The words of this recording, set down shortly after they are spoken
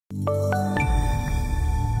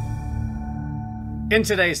In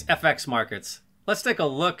today's FX markets, let's take a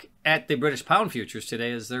look at the British pound futures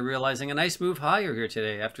today as they're realizing a nice move higher here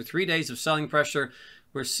today. After 3 days of selling pressure,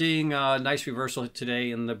 we're seeing a nice reversal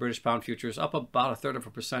today in the British pound futures, up about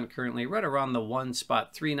 1/3% currently, right around the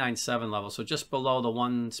 1.397 level, so just below the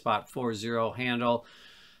 1.40 handle.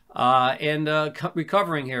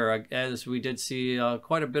 Recovering here as we did see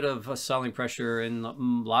quite a bit of selling pressure in a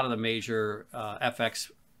lot of the major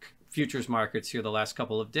FX futures markets here the last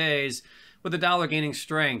couple of days, with the dollar gaining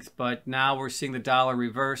strength. But now we're seeing the dollar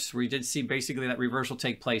reverse. We did see basically that reversal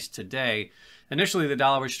take place today. Initially, the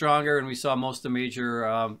dollar was stronger, and we saw most of the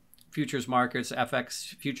major futures markets,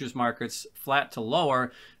 FX futures markets, flat to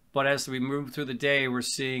lower. But as we move through the day, we're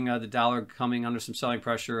seeing the dollar coming under some selling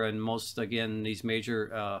pressure, and most, again, these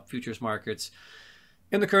major futures markets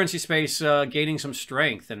in the currency space gaining some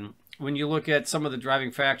strength. And when you look at some of the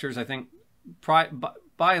driving factors, I think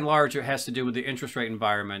by and large, it has to do with the interest rate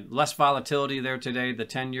environment. Less volatility there today. The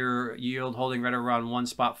 10-year yield holding right around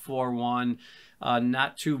 1.41.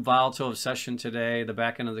 Not too volatile of session today. The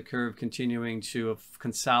back end of the curve continuing to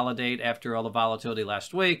consolidate after all the volatility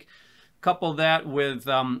last week. Couple that with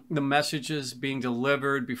the messages being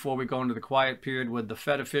delivered before we go into the quiet period, with the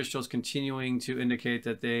Fed officials continuing to indicate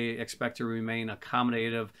that they expect to remain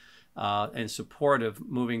accommodative and supportive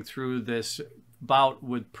moving through this bout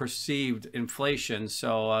with perceived inflation.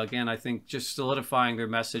 So again, I think just solidifying their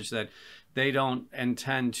message that they don't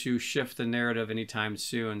intend to shift the narrative anytime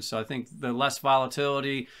soon. So I think the less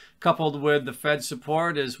volatility coupled with the Fed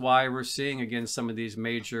support is why we're seeing, again, some of these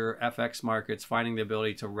major FX markets finding the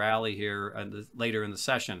ability to rally here later in the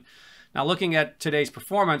session. Now, looking at today's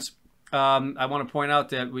performance, I want to point out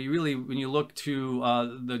that we really, when you look to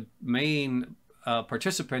the main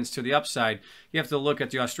participants to the upside, you have to look at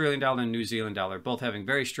the Australian dollar and New Zealand dollar, both having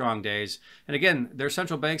very strong days. And again, their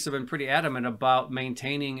central banks have been pretty adamant about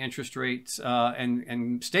maintaining interest rates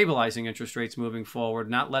and stabilizing interest rates moving forward,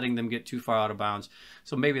 not letting them get too far out of bounds.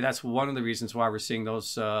 So maybe that's one of the reasons why we're seeing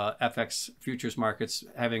those FX futures markets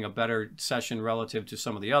having a better session relative to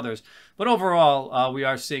some of the others. But overall, we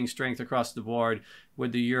are seeing strength across the board,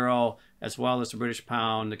 with the euro, as well as the British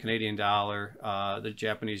pound, the Canadian dollar, the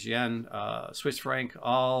Japanese yen, Swiss franc,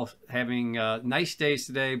 all having nice days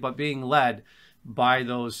today, but being led by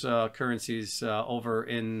those currencies over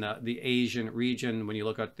in the Asian region when you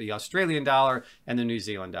look at the Australian dollar and the New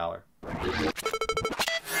Zealand dollar.